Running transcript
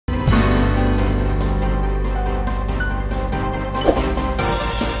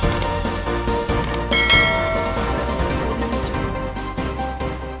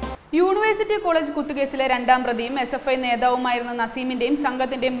University college കുത്തുകേസിലെ രണ്ടാം പ്രതിയും SFI നേതാവുമായിരുന്ന നസീമിന്റെയും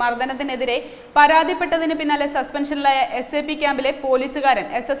സംഘത്തിന്റെയും മർദ്ദനത്തിനെതിരെ പരാതിപ്പെട്ടതിന് പിന്നാലെ സസ്പെൻഷനിലായ SAP ക്യാമ്പിലെ പോലീസുകാരൻ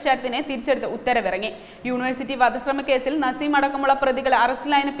SS ശരത്തിനെ തിരിച്ചെടുത്ത് ഉത്തരവിറങ്ങി. യൂണിവേഴ്സിറ്റി വധശ്രമ കേസിൽ നസീം അടക്കമുള്ള പ്രതികൾ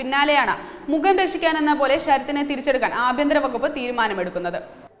അറസ്റ്റിലായതിന് പിന്നാലെയാണ് മുഖം രക്ഷിക്കാനെന്ന പോലെ ശരത്തിനെ തിരിച്ചെടുക്കാൻ ആഭ്യന്തര വകുപ്പ് തീരുമാനമെടുക്കുന്നത്.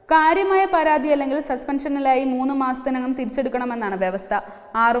 കാര്യമായ പരാതി അല്ലെങ്കിൽ സസ്പെൻഷനിലായി 3 മാസത്തിനകം തിരിച്ചെടുക്കണമെന്നാണ് വ്യവസ്ഥ.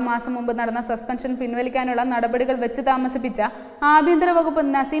 6 മാസം മുമ്പ് നടന്ന സസ്പെൻഷൻ പിൻവലിക്കാനുള്ള നടപടികൾ വെച്ച് താമസിപ്പിച്ച ആഭ്യന്തര വകുപ്പ്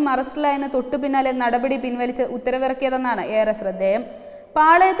നസീം അറസ്റ്റിലായതിന് തൊട്ടു പിന്നാലെ നടപടി പിൻവലിച്ച് ഉത്തരവിറക്കിയതെന്നാണ് ഏറെ ശ്രദ്ധേയം.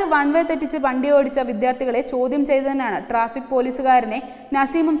 പാളയത്ത് വൺവേ തെറ്റിച്ച് വണ്ടി ഓടിച്ച വിദ്യാർത്ഥികളെ ചോദ്യം ചെയ്തതിനാണ് ട്രാഫിക് പോലീസുകാരനെ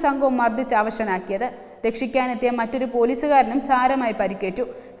നസീമും സംഘവും മർദ്ദിച്ച് അവശനാക്കിയത്. രക്ഷിക്കാനെത്തിയ മറ്റൊരു പോലീസുകാരനും സാരമായി പരിക്കേറ്റു.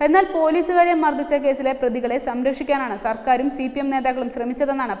 എന്നാൽ പോലീസുകാരെ മർദ്ദിച്ച കേസിലെ പ്രതികളെ സംരക്ഷിക്കാനാണ് സർക്കാരും CPM നേതാക്കളും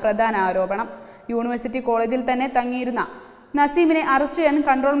ശ്രമിച്ചതെന്നാണ് പ്രധാന ആരോപണം. യൂണിവേഴ്സിറ്റി കോളേജിൽ തന്നെ തങ്ങിയിരുന്ന നസീമിനെ അറസ്റ്റ് ചെയ്യാൻ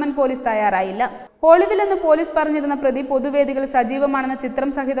കൺട്രോൾമെന്റ് പോലീസ് തയ്യാറായില്ല. ഒളിവിലെന്ന് പോലീസ് പറഞ്ഞിരുന്ന പ്രതി പൊതുവേദികളിൽ സജീവമാണെന്ന ചിത്രം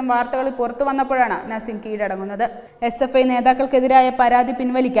സഹിതം വാർത്തകളിൽ പുറത്തു വന്നപ്പോഴാണ് നസീം കീഴടങ്ങുന്നത്. SFI നേതാക്കൾക്കെതിരായ പരാതി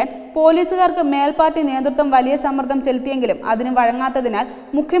പിൻവലിക്കാൻ പോലീസുകാർക്ക് മേൽപ്പാർട്ടി നേതൃത്വം വലിയ സമ്മർദ്ദം ചെലുത്തിയെങ്കിലും അതിന് വഴങ്ങാത്തതിനാൽ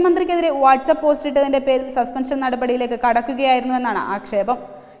മുഖ്യമന്ത്രിക്കെതിരെ വാട്സ്ആപ്പ് പോസ്റ്റിട്ടതിന്റെ പേരിൽ സസ്പെൻഷൻ നടപടിയിലേക്ക് കടക്കുകയായിരുന്നുവെന്നാണ് ആക്ഷേപം.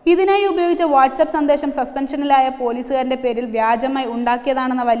 ഇതിനായി ഉപയോഗിച്ച വാട്സ്ആപ്പ് സന്ദേശം സസ്പെൻഷനിലായ പോലീസുകാരന്റെ പേരിൽ വ്യാജമായി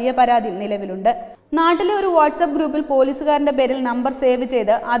ഉണ്ടാക്കിയതാണെന്ന വലിയ പരാതിയും നിലവിലുണ്ട്. നാട്ടിലെ ഒരു വാട്സ്ആപ്പ് ഗ്രൂപ്പിൽ പോലീസുകാരന്റെ പേരിൽ നമ്പർ സേവ്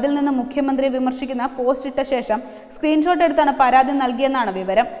ചെയ്ത് അതിൽ നിന്ന് മുഖ്യമന്ത്രിയെ വിമർശിക്കുന്ന പോസ്റ്റ് ഇട്ട ശേഷം സ്ക്രീൻഷോട്ട് എടുത്താണ് പരാതി നൽകിയെന്നാണ്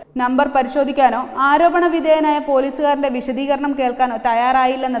വിവരം. നമ്പർ പരിശോധിക്കാനോ ആരോപണ വിധേയനായ പോലീസുകാരന്റെ വിശദീകരണം കേൾക്കാനോ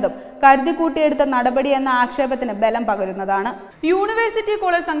തയ്യാറായില്ലെന്നതും കരുതി കൂട്ടിയെടുത്ത നടപടി എന്ന ആക്ഷേപത്തിന് ബലം പകരുന്നതാണ്. യൂണിവേഴ്സിറ്റി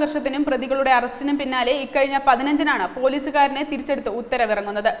കോളേജ് സംഘർഷത്തിനും പ്രതികളുടെ അറസ്റ്റിനും പിന്നാലെ ഇക്കഴിഞ്ഞ 15-നാണ് പോലീസുകാരനെ തിരിച്ചെടുത്ത്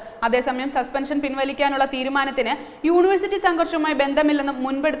ഉത്തരവിറങ്ങുന്നത്. അതേസമയം സസ്പെൻഷൻ പിൻവലിക്കാനുള്ള തീരുമാനത്തിന് യൂണിവേഴ്സിറ്റി സംഘർഷവുമായി ബന്ധമില്ലെന്നും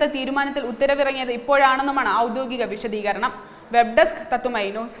മുൻപെടുത്ത തീരുമാനത്തിൽ ഉത്തരവിറങ്ങിയത് ഇപ്പോഴാണെന്നുമാണ് ഔദ്യോഗിക വിശദീകരണം. Web desk Tatwamayi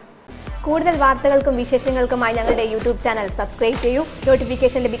news. കൂടുതൽ വാർത്തകൾക്കും വിശേഷങ്ങൾക്കുമായി ഞങ്ങളുടെ YouTube ചാനൽ സബ്സ്ക്രൈബ് ചെയ്യൂ.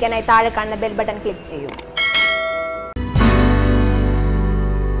 നോട്ടിഫിക്കേഷൻ ലഭിക്കാനായി താഴെ കാണുന്ന ബെൽ ബട്ടൺ ക്ലിക്ക് ചെയ്യൂ.